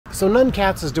So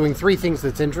Nuncats is doing three things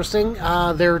that's interesting.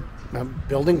 They're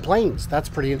building planes. That's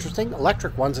pretty interesting.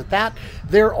 Electric ones at that.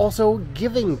 They're also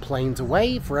giving planes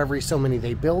away. For every so many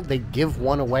they build, they give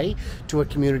one away to a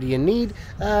community in need,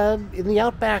 in the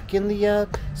outback, in the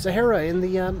Sahara, in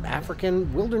the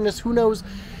African wilderness, who knows.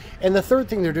 And the third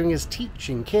thing they're doing is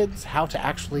teaching kids how to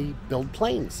actually build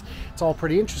planes. It's all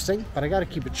pretty interesting, but I got to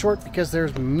keep it short because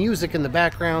there's music in the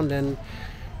background and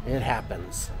it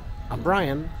happens. I'm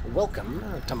Brian. Welcome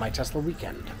to my Tesla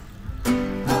weekend.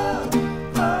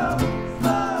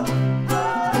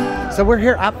 So we're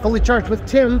here at Fully Charged with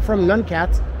Tim from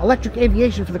Nuncats, Electric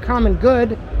Aviation for the Common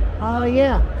Good.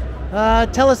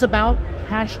 Tell us about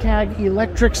hashtag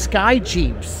Electric Sky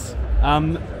Jeeps.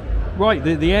 Right,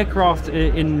 the aircraft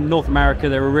in North America,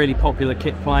 they're a really popular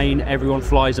kit plane. Everyone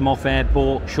flies them off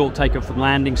airport, short takeoff and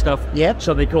landing stuff. Yep.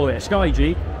 So they call it a Sky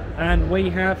Jeep. And we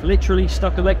have literally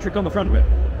stuck electric on the front of it.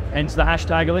 Hence the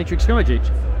hashtag Electric Sky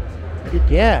Jeeps.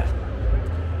 Yeah.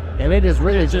 And it is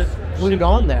really just glued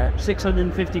on there.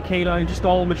 650 kilo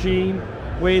install machine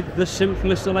with the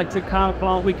simplest electric car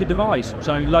plant we could devise.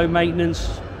 So low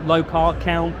maintenance, low part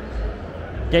count,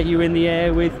 get you in the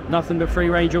air with nothing but free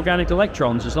range organic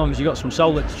electrons as long as you've got some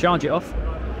solar to charge it off.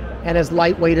 And as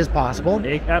lightweight as possible.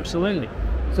 Absolutely.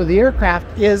 So the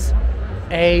aircraft is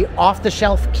a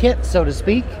off-the-shelf kit, so to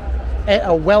speak.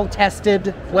 A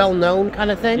well-tested, well-known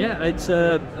kind of thing? Yeah, it's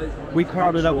we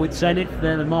partnered up with Zenith.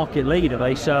 They're the market leader.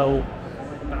 They sell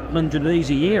 100 of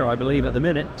these a year, I believe, at the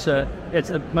minute. It's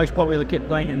the most popular kit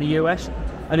plane in the US.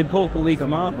 And importantly,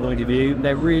 from our point of view,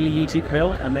 they're really easy to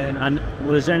build. And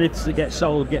the Zeniths that get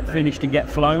sold, get finished, and get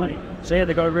flown. So yeah,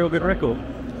 they've got a real good record.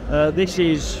 This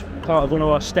is part of one of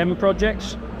our STEM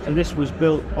projects, and this was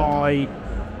built by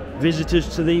visitors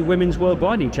to the Women's World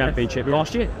Gliding Championship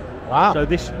last year. Wow. So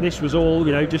this was all,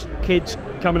 just kids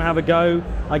come and have a go.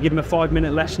 I give them a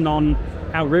 5-minute lesson on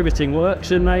how riveting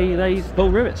works, and they pull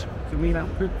rivets.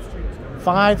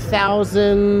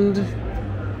 5,000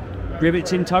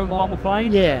 rivets in total on the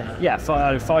plane? Yeah. Yeah,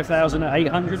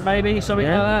 5,800 maybe, something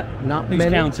like that. Not Who's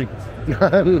many. counting?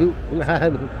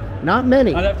 Not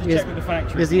many. I'd have to check with the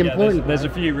factory. Is the important there's a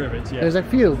few rivets, yeah. There's a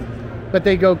few, but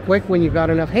they go quick when you've got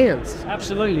enough hands.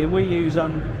 Absolutely, and we use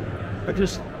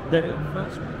just the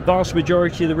vast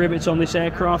majority of the rivets on this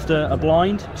aircraft are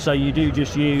blind, so you do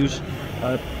just use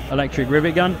electric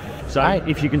rivet gun. So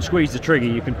if you can squeeze the trigger,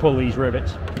 you can pull these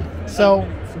rivets. So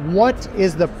what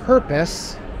is the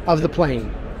purpose of the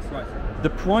plane? The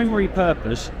primary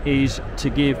purpose is to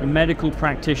give medical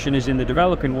practitioners in the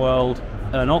developing world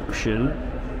an option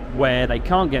where they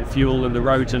can't get fuel and the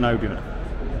roads are no good,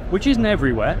 which isn't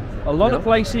everywhere. A lot of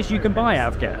places you can buy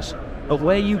avgas, but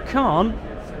where you can't,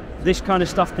 this kind of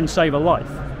stuff can save a life.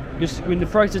 Because in the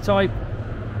prototype,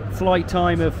 flight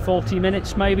time of 40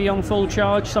 minutes maybe on full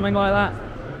charge, something like that,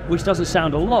 which doesn't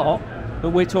sound a lot,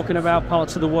 but we're talking about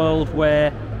parts of the world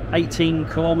where 18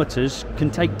 kilometers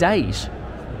can take days.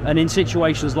 And in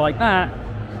situations like that,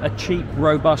 a cheap,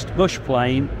 robust bush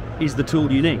plane is the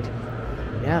tool you need.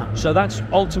 Yeah. So that's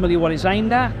ultimately what it's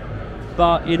aimed at.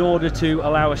 But in order to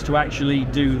allow us to actually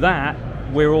do that,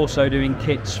 we're also doing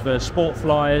kits for sport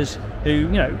flyers who,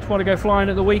 want to go flying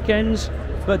at the weekends,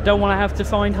 but don't want to have to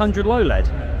find 100 low lead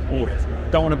or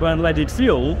don't want to burn leaded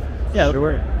fuel. Yeah,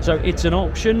 so it's an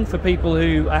option for people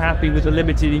who are happy with a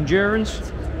limited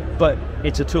endurance, but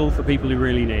it's a tool for people who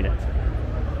really need it.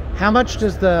 How much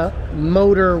does the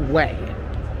motor weigh?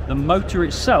 The motor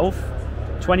itself,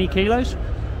 20 kilos.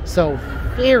 So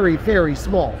very, very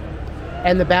small.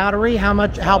 And the battery, how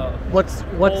much? What's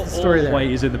the story there? All the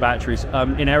weight is in the batteries.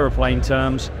 In aeroplane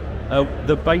terms,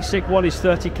 the basic one is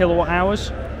 30 kilowatt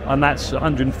hours, and that's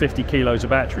 150 kilos of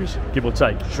batteries, give or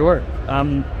take. Sure.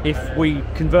 If we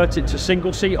convert it to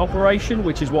single seat operation,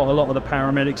 which is what a lot of the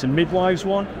paramedics and midwives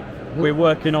want, we're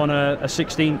working on a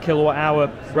 16 kilowatt hour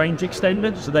range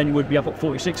extender, so then you would be up at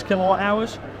 46 kilowatt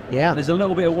hours. Yeah. There's a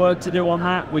little bit of work to do on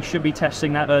that. We should be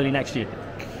testing that early next year.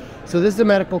 So this is a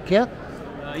medical kit?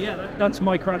 That's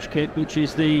my crash kit, which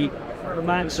is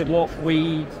that's what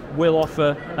we will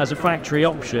offer as a factory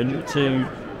option to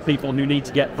people who need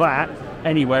to get that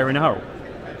anywhere in a hurry.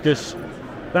 Because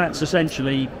that's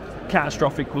essentially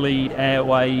catastrophic bleed,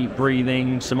 airway,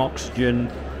 breathing, some oxygen,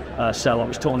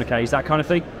 cell-ox, tourniquets, that kind of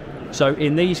thing. So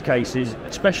in these cases,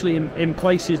 especially in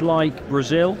places like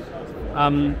Brazil,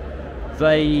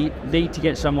 they need to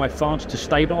get somewhere fast to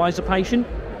stabilise the patient.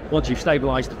 Once you've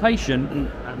stabilised the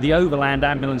patient, the overland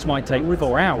ambulance might take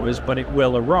 4 hours, but it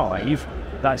will arrive.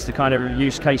 That's the kind of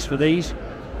use case for these.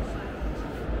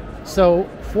 So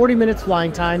 40 minutes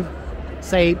flying time,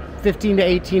 say 15 to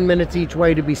 18 minutes each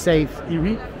way to be safe.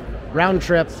 Mm-hmm. Round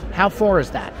trip, how far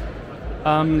is that?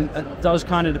 It does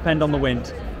kind of depend on the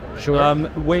wind. Sure.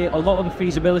 A lot of the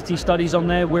feasibility studies on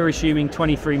there, we're assuming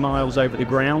 23 miles over the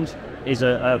ground is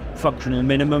a functional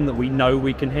minimum that we know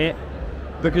we can hit.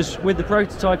 Because with the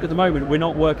prototype at the moment, we're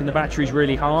not working the batteries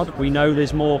really hard. We know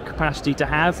there's more capacity to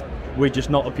have. We're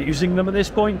just not abusing them at this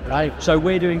point. Right. So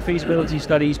we're doing feasibility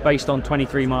studies based on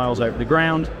 23 miles over the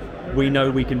ground. We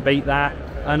know we can beat that.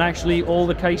 And actually, all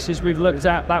the cases we've looked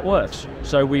at, that works.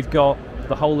 So we've got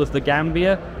the whole of the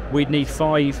Gambia. We'd need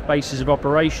 5 bases of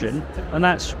operation, and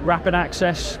that's rapid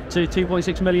access to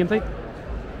 2.6 million people.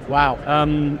 Wow.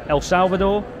 El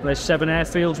Salvador, there's 7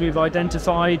 airfields we've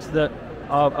identified that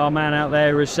our man out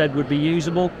there has said would be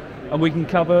usable, and we can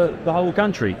cover the whole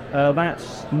country.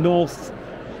 That's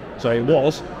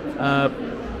northwest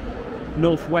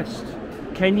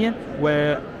Kenya,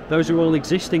 where those are all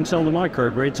existing solar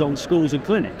microgrids on schools and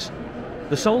clinics.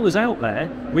 The solar's out there,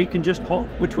 we can just hop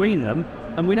between them,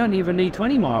 and we don't even need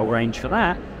 20-mile range for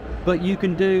that, but you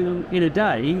can do in a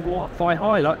day what by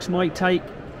Hilux might take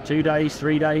 2 days,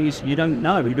 3 days, you don't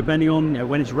know, depending on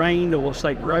when it's rained or what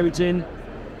state the road's in.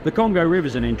 The Congo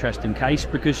River's an interesting case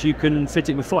because you can fit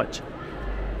it with floats.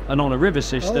 And on a river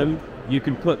system, you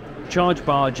can put charge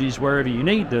barges wherever you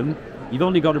need them. You've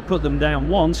only got to put them down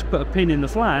once, put a pin in the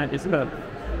flat, put a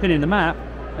pin in the map,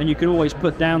 and you can always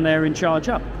put down there and charge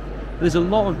up. There's a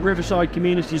lot of riverside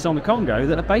communities on the Congo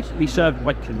that are basically served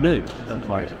by canoe.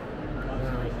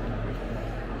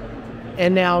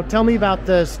 And now tell me about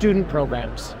the student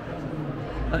programs.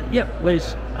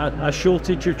 There's a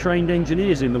shortage of trained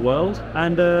engineers in the world,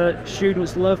 and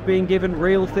students love being given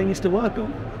real things to work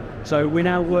on. So we're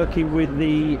now working with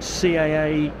the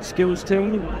CAA skills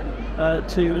team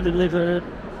to deliver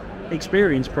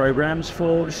experience programs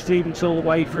for students all the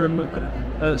way from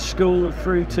school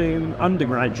through to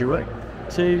undergraduate,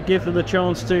 to give them the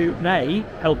chance to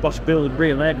help us build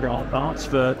real aircraft parts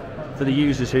for the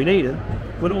users who need them,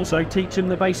 but also teach them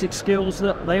the basic skills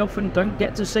that they often don't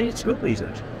get to see at school these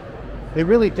days. They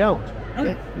really don't.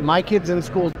 My kids in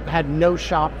school had no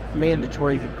shop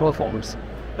mandatory courses.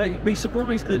 They'd be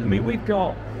surprised that, we've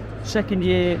got second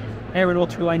year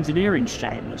aeronautical engineering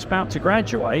students about to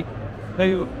graduate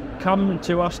who come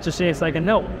to us to see if they can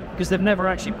help, because they've never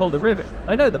actually pulled a rivet.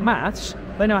 They know the maths,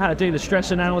 they know how to do the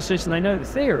stress analysis, and they know the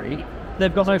theory.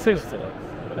 They've got no feel for it.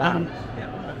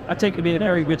 I take it to be a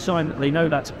very good sign that they know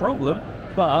that's a problem,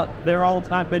 but there aren't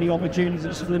that many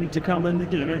opportunities for them to come and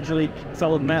actually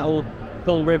fill metal,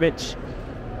 pull rivets,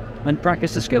 and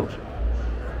practice the skills.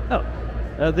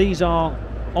 These are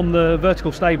on the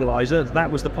vertical stabilizer. That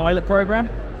was the pilot program.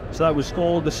 So that was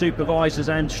all the supervisors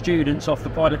and students off the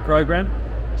pilot program.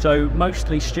 So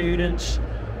mostly students.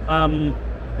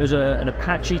 There's an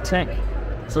Apache tech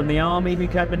from the Army who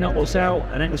came and helped us out,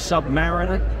 and then a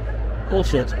submariner.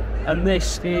 Also, and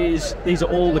these are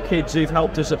all the kids who've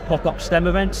helped us at pop-up STEM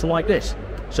events like this.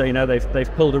 So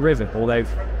they've pulled a rivet, or they've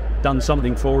done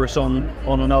something for us on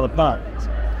another part.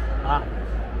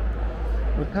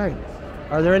 Okay.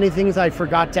 Are there any things I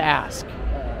forgot to ask?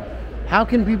 How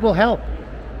can people help?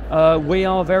 We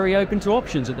are very open to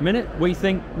options at the minute. We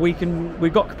think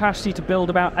we've got capacity to build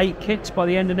about 8 kits by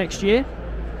the end of next year.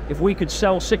 If we could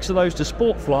sell 6 of those to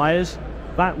sport flyers,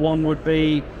 that one would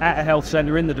be at a health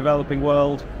centre in the developing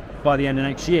world by the end of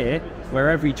next year, where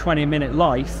every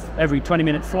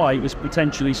 20-minute flight was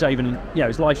potentially saving,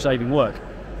 it's life-saving work.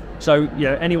 So,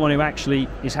 anyone who actually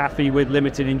is happy with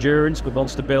limited endurance but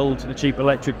wants to build a cheap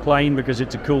electric plane because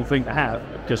it's a cool thing to have,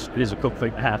 because it is a cool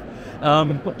thing to have,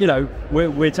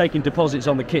 we're taking deposits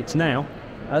on the kits now.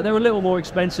 They're a little more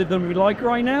expensive than we'd like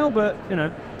right now, but,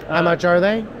 How much are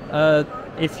they?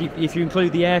 If you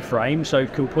include the airframe, so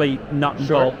complete nut and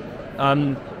bolt,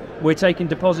 we're taking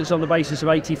deposits on the basis of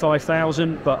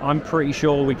 85,000, but I'm pretty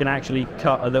sure we can actually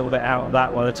cut a little bit out of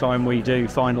that by the time we do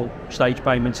final stage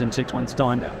payments in 6 months'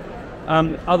 time.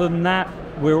 Other than that,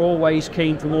 we're always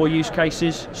keen for more use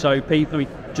cases. So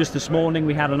just this morning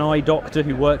we had an eye doctor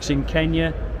who works in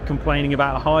Kenya complaining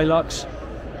about a Hilux.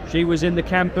 She was in the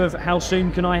camp of how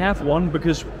soon can I have one,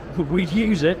 because we'd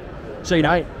use it. So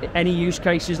any use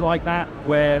cases like that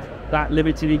where that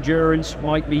limited endurance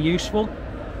might be useful.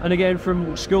 And again,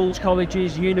 from schools,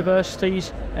 colleges,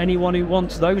 universities, anyone who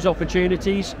wants those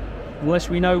opportunities, unless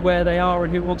we know where they are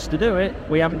and who wants to do it,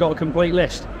 we haven't got a complete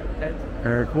list.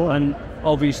 And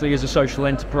obviously, as a social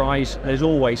enterprise, there's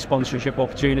always sponsorship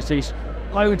opportunities.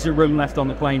 Loads of room left on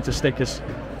the plane to stickers.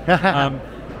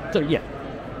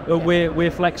 We're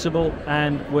flexible,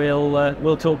 and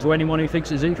we'll talk to anyone who thinks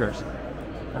there's interest.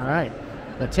 All right.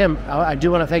 Now, Tim, I do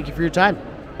want to thank you for your time.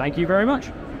 Thank you very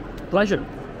much. Pleasure.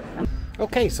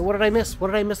 Okay, so what did I miss? What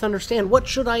did I misunderstand? What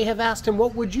should I have asked him?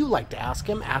 What would you like to ask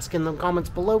him? Ask in the comments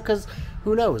below, because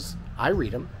Who knows? I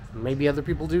read them. Maybe other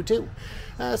people do too.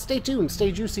 Stay tuned,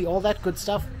 stay juicy, all that good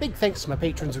stuff. Big thanks to my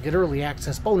patrons who get early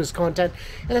access, bonus content.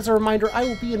 And as a reminder, I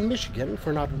will be in Michigan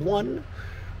for not 1,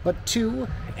 but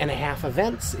 2.5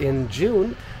 events in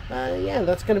June. Yeah,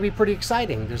 that's going to be pretty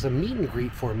exciting. There's a meet and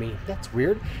greet for me. That's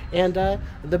weird. And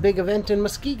the big event in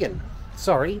Muskegon.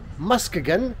 Sorry,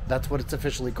 Muskegon. That's what it's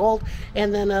officially called.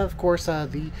 And then, of course,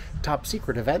 the top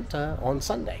secret event on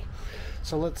Sunday.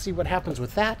 So let's see what happens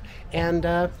with that. And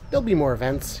there'll be more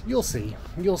events. You'll see.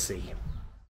 You'll see.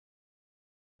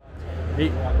 He's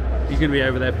going to be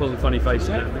over there pulling funny faces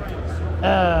at me.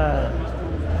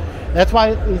 That's why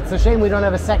it's a shame we don't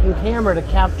have a second camera to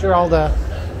capture all the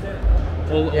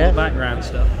all the background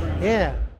stuff. Yeah.